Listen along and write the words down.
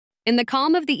In the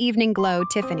calm of the evening glow,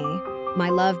 Tiffany, my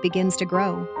love begins to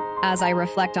grow as I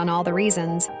reflect on all the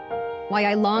reasons why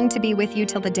I long to be with you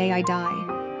till the day I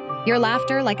die. Your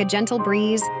laughter, like a gentle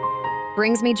breeze,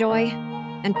 brings me joy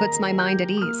and puts my mind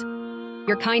at ease.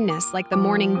 Your kindness, like the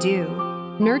morning dew,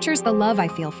 nurtures the love I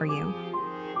feel for you.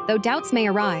 Though doubts may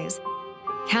arise,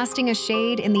 casting a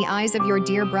shade in the eyes of your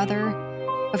dear brother,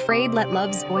 afraid let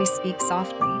love's voice speak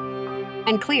softly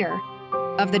and clear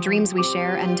of the dreams we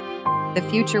share and the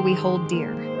future we hold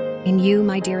dear. In you,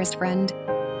 my dearest friend,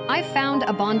 I've found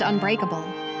a bond unbreakable,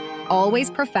 always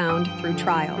profound through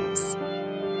trials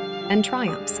and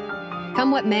triumphs.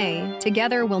 Come what may,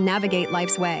 together we'll navigate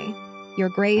life's way. Your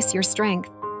grace, your strength,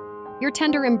 your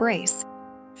tender embrace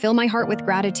fill my heart with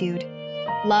gratitude,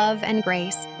 love, and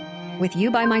grace. With you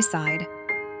by my side,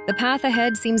 the path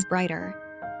ahead seems brighter.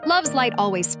 Love's light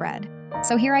always spread.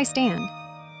 So here I stand,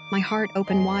 my heart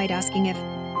open wide, asking if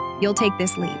you'll take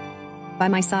this leap by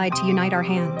my side to unite our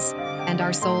hands and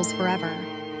our souls forever.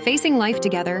 Facing life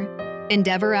together,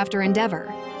 endeavor after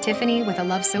endeavor. Tiffany, with a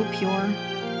love so pure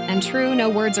and true, no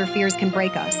words or fears can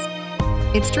break us.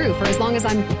 It's true, for as long as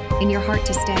I'm in your heart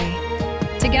to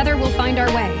stay, together we'll find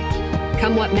our way,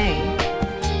 come what may.